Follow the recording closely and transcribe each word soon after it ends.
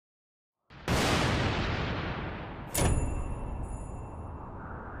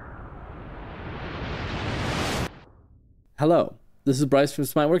Hello, this is Bryce from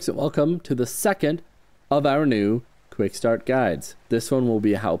SmiteWorks and welcome to the second of our new QuickStart guides. This one will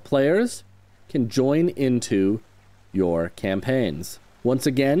be how players can join into your campaigns. Once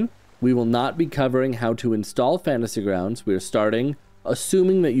again, we will not be covering how to install Fantasy Grounds. We are starting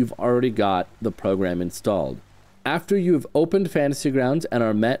assuming that you've already got the program installed. After you've opened Fantasy Grounds and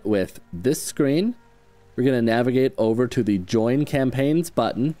are met with this screen, we're going to navigate over to the Join Campaigns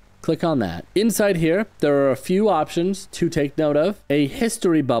button. Click on that. Inside here, there are a few options to take note of. A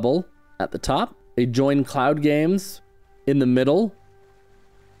history bubble at the top, a Join Cloud Games in the middle,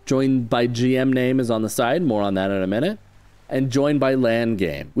 Join by GM name is on the side, more on that in a minute, and Join by LAN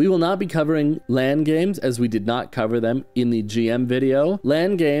game. We will not be covering LAN games as we did not cover them in the GM video.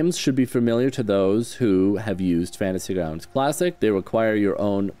 LAN games should be familiar to those who have used Fantasy Grounds Classic. They require your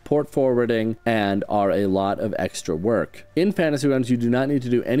own port forwarding and are a lot of extra work. In Fantasy Grounds, you do not need to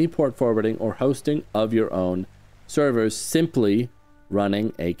do any port forwarding or hosting of your own servers. Simply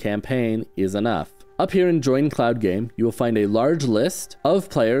running a campaign is enough. Up here in Join Cloud Game, you will find a large list of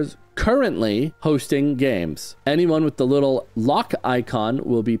players currently hosting games. Anyone with the little lock icon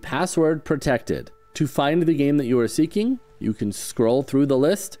will be password protected. To find the game that you are seeking, you can scroll through the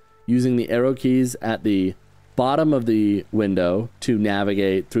list using the arrow keys at the bottom of the window to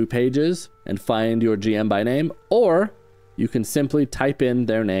navigate through pages and find your GM by name, or you can simply type in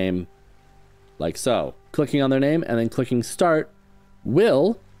their name like so. Clicking on their name and then clicking start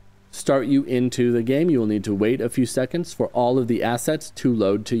will start you into the game. You will need to wait a few seconds for all of the assets to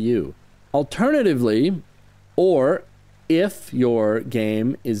load to you. Alternatively, or if your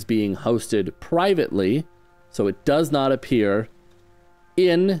game is being hosted privately, so it does not appear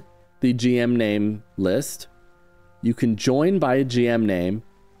in the GM name list, you can join by GM name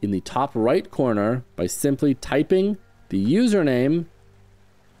in the top right corner by simply typing the username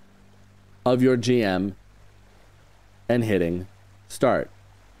of your GM and hitting start.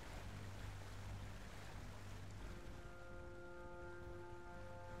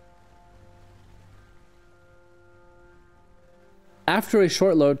 After a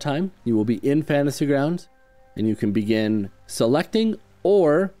short load time, you will be in Fantasy Grounds and you can begin selecting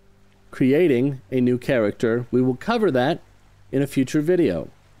or creating a new character. We will cover that in a future video.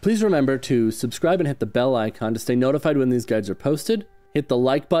 Please remember to subscribe and hit the bell icon to stay notified when these guides are posted. Hit the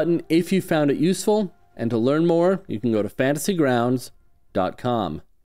like button if you found it useful, and to learn more, you can go to fantasygrounds.com.